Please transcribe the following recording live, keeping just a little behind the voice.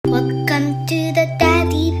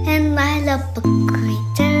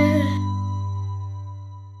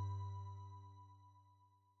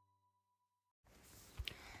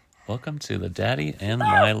Welcome to the Daddy and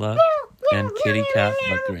Lila and Kitty Cat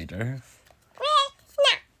book reader.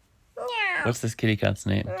 What's this kitty cat's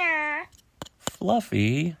name?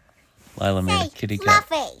 Fluffy. Lila made a kitty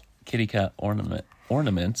cat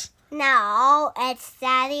ornament. No, it's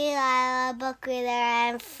Daddy, Lila, book reader,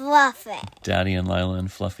 and Fluffy. Daddy and Lila and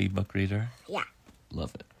Fluffy book reader? Yeah.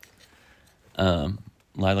 Love it.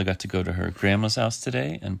 Lila got to go to her grandma's house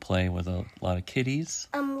today and play with a lot of kitties.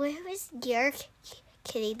 Where was your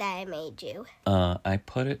kitty that I made you? I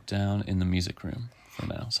put it down in the music room for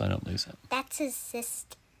now, so I don't lose it. That's his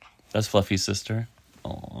sister. That's Fluffy's sister?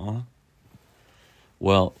 Aww.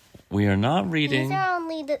 Well, we are not reading... These are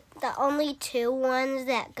only the only two ones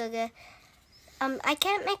that Gaga... I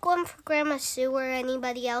can't make one for Grandma Sue or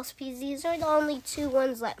anybody else because these are the only two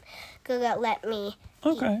ones that Gaga let me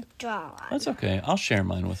draw on. That's okay. I'll share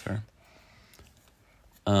mine with her.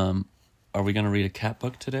 Are we going to read a cat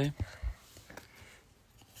book today?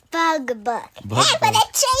 Bug book. I'm Book. going to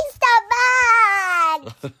chase the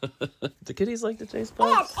bug! Do kitties like to chase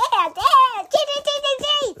bugs? And.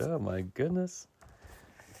 Chase. Oh, my goodness.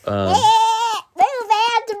 Move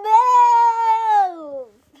and move!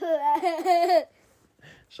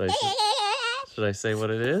 Should I say what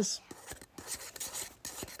it is?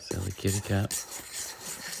 Silly kitty cat.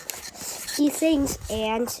 He thinks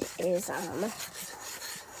Ant is,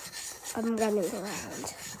 I'm running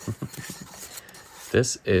around.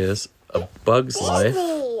 This is A Bug's Life.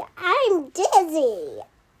 Dizzy! I'm dizzy!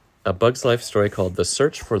 A Bug's Life story called The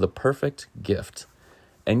Search for the Perfect Gift.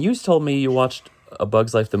 And you told me you watched A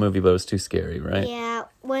Bug's Life, the movie, but it was too scary, right? Yeah,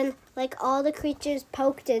 when, all the creatures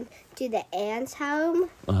poked into the ant's home.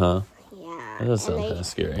 Uh-huh. Yeah. That does sound kind of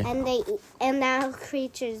scary. And now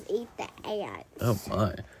creatures eat the ants. Oh,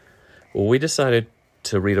 my. Well, we decided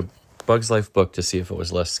to read a Bug's Life book to see if it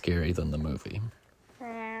was less scary than the movie.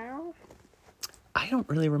 I don't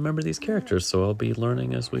really remember these characters, so I'll be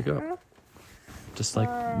learning as we go. Just like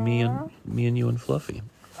me and you and Fluffy.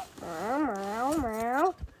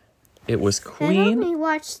 It was Queen. I only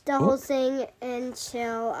watched the whole thing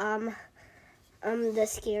until the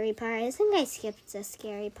scary part. I think I skipped the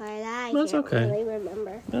scary part. That's can't okay. really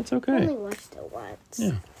remember. That's I okay. only watched it once.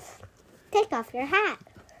 Yeah. Take off your hat.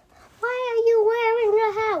 Why are you wearing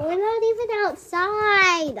a hat? We're not even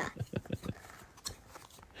outside.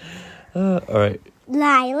 All right.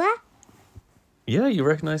 Lila? Yeah, you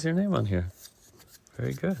recognize your name on here.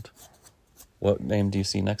 Very good. What name do you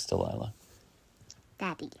see next to Lila?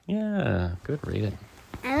 Daddy. Yeah, good reading.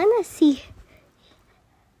 I want to see.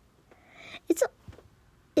 It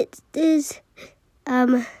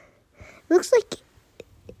looks like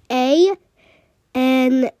A,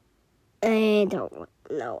 and I don't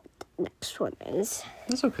know what the next one is.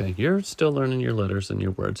 That's okay. You're still learning your letters and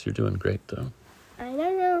your words. You're doing great, though. I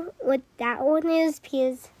don't know what that one is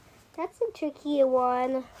because that's a tricky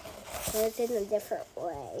one, but it's in a different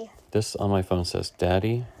way. This on my phone says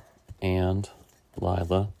Daddy and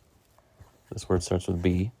Lila. This word starts with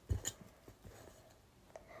B.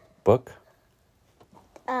 Book.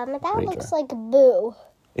 That Reader. looks like Boo.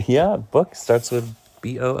 Yeah, book starts with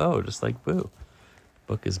B-O-O, just like Boo.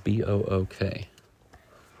 Book is B-O-O-K.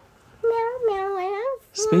 Meow, meow, meow.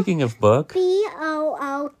 Speaking of book,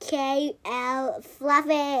 B-O-O-K-L,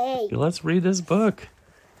 Fluffy. let's read this book.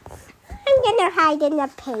 I'm gonna hide in the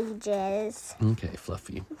pages. Okay,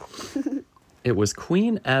 Fluffy. It was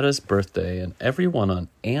Queen Ada's birthday, and everyone on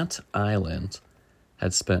Ant Island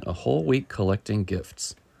had spent a whole week collecting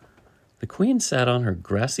gifts. The queen sat on her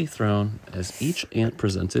grassy throne as each ant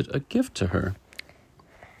presented a gift to her.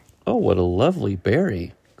 "Oh, what a lovely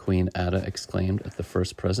berry," Queen Ada exclaimed at the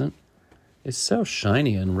first present. "It's so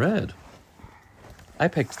shiny and red." "I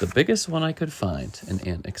picked the biggest one I could find," an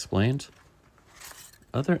ant explained.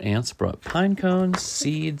 Other ants brought pine cones,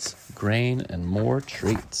 seeds, grain, and more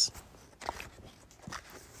treats.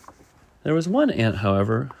 There was one ant,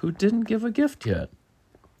 however, who didn't give a gift yet.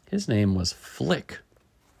 His name was Flick.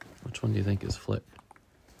 Which one do you think is Flick?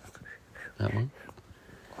 That one?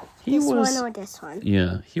 This one or this one?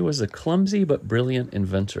 Yeah, he was a clumsy but brilliant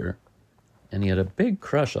inventor, and he had a big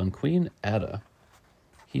crush on Queen Ada.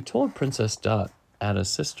 He told Princess Dot, Ada's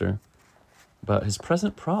sister, about his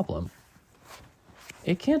present problem.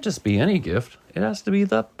 "It can't just be any gift. It has to be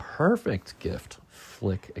the perfect gift,"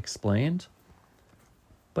 Flick explained.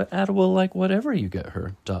 "But Ada will like whatever you get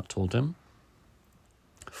her," Dot told him.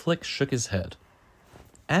 Flick shook his head.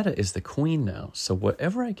 "Ada is the queen now, so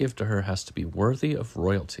whatever I give to her has to be worthy of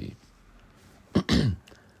royalty."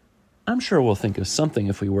 "I'm sure we'll think of something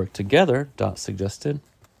if we work together," Dot suggested.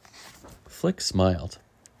 Flick smiled.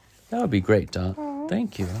 "That would be great, Dot.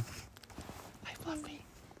 Thank you." I love me.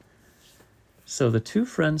 So the two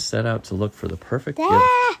friends set out to look for the perfect gift.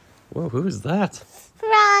 Whoa, who is that?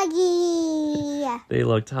 Froggy! They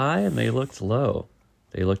looked high and they looked low.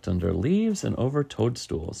 They looked under leaves and over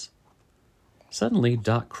toadstools. Suddenly,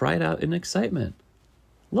 Dot cried out in excitement.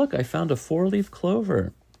 Look, I found a 4-leaf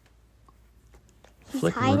clover. He's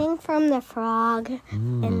hiding from the frog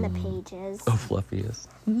in the pages. Oh, Fluffy is.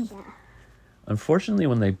 Yeah. Unfortunately,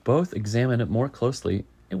 when they both examined it more closely,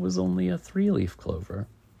 it was only a 3-leaf clover.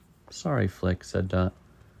 Sorry, Flick, said Dot.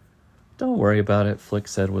 Don't worry about it, Flick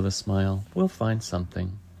said with a smile. We'll find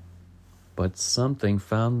something. But something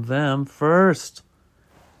found them first.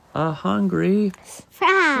 A hungry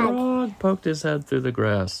frog poked his head through the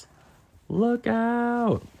grass. Look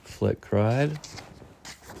out, Flick cried.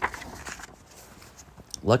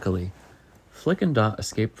 Luckily, Flick and Dot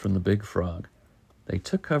escaped from the big frog. They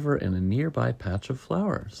took cover in a nearby patch of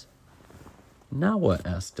flowers. Now what?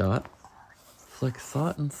 Asked Dot. Flick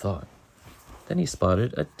thought and thought. Then he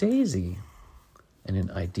spotted a daisy, and an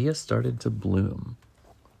idea started to bloom.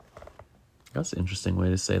 That's an interesting way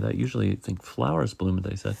to say that. Usually you think flowers bloom, but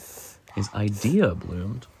they said his idea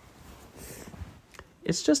bloomed.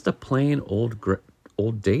 It's just a plain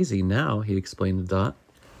old daisy now, he explained to Dot.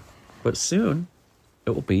 But soon, it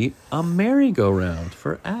will be a merry-go-round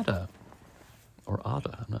for Ada. Or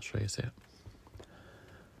Ada, I'm not sure how you say it.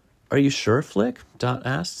 Are you sure, Flick? Dot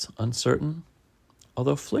asked, uncertain.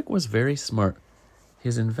 Although Flick was very smart,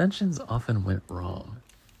 his inventions often went wrong.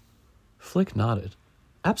 Flick nodded.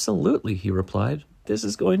 Absolutely, he replied. This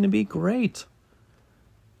is going to be great.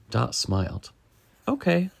 Dot smiled.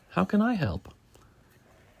 Okay, how can I help?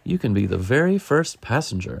 You can be the very first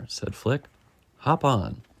passenger, said Flick. Hop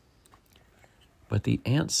on. But the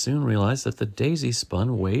ants soon realized that the daisy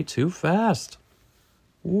spun way too fast.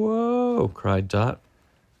 Whoa, cried Dot.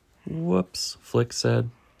 Whoops, Flick said.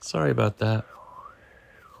 Sorry about that.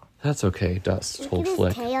 That's okay, Dot told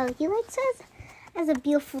Flick. Look at his tail. He likes has a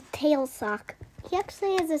beautiful tail sock. He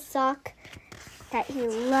actually has a sock that he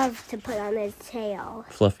loves to put on his tail.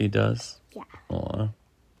 Fluffy does? Yeah. Aw,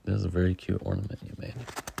 this is a very cute ornament you made.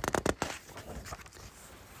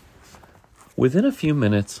 Within a few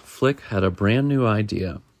minutes, Flick had a brand new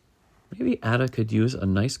idea. Maybe Ada could use a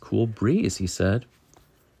nice cool breeze, he said.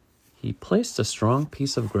 He placed a strong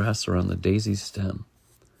piece of grass around the daisy's stem.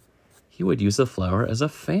 He would use the flower as a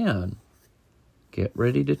fan. Get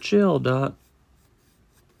ready to chill, Dot.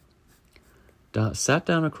 Dot sat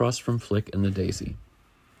down across from Flick and the daisy.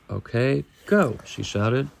 Okay, go, she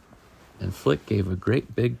shouted, and Flick gave a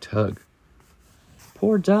great big tug.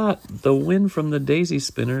 Poor Dot, the wind from the daisy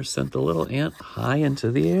spinner sent the little ant high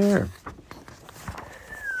into the air.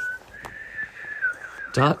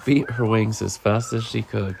 Dot beat her wings as fast as she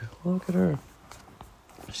could. Look at her.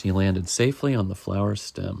 She landed safely on the flower's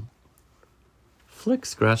stem. Flick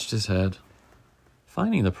scratched his head.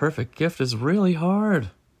 Finding the perfect gift is really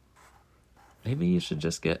hard. Maybe you should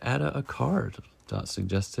just get Ada a card, Dot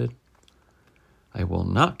suggested. I will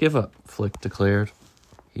not give up, Flick declared.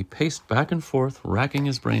 He paced back and forth, racking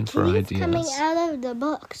his brain for ideas. Coming out of the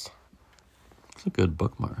books. It's a good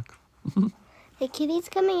bookmark. The kitty's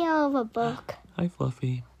coming out of a book. Hi,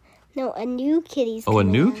 Fluffy. No, a new kitty's coming out. Oh,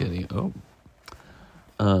 a new out. kitty.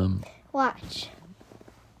 Oh. Watch.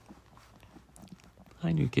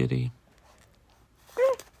 Hi, new kitty.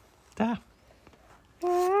 Da.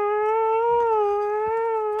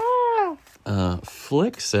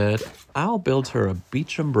 Flick said, I'll build her a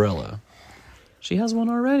beach umbrella. She has one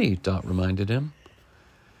already, Dot reminded him.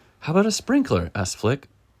 How about a sprinkler? Asked Flick.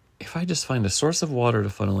 If I just find a source of water to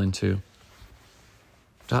funnel into.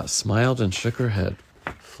 Dot smiled and shook her head.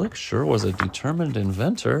 Flick sure was a determined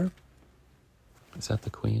inventor. Is that the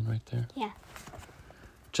queen right there? Yeah.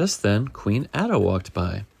 Just then, Queen Ada walked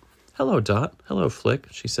by. Hello, Dot. Hello, Flick,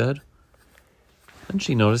 she said. Then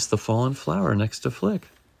she noticed the fallen flower next to Flick.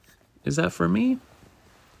 Is that for me?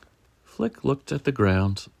 Flick looked at the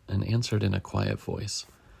ground and answered in a quiet voice.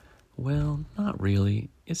 Well, not really.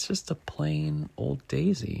 It's just a plain old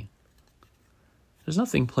daisy. There's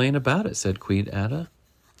nothing plain about it, said Queen Ada.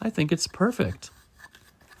 I think it's perfect.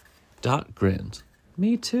 Dot grinned.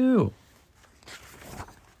 Me too.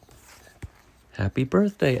 Happy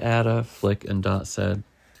birthday, Ada, Flick and Dot said.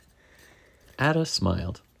 Ada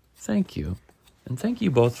smiled. Thank you. And thank you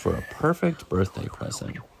both for a perfect birthday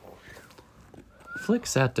present. Flick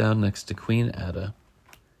sat down next to Queen Ada.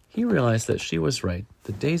 He realized that she was right.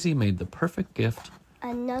 The daisy made the perfect gift,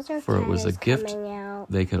 for it was a gift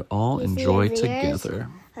they could all enjoy together.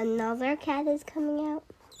 Another cat is coming out.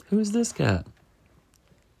 Who's this cat?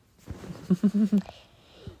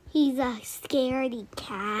 He's a scaredy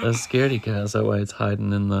cat. A scaredy cat. Is that why it's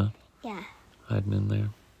hiding in the... Yeah. Hiding in there.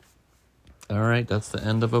 All right, that's the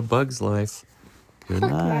end of A Bug's Life. Good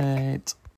night.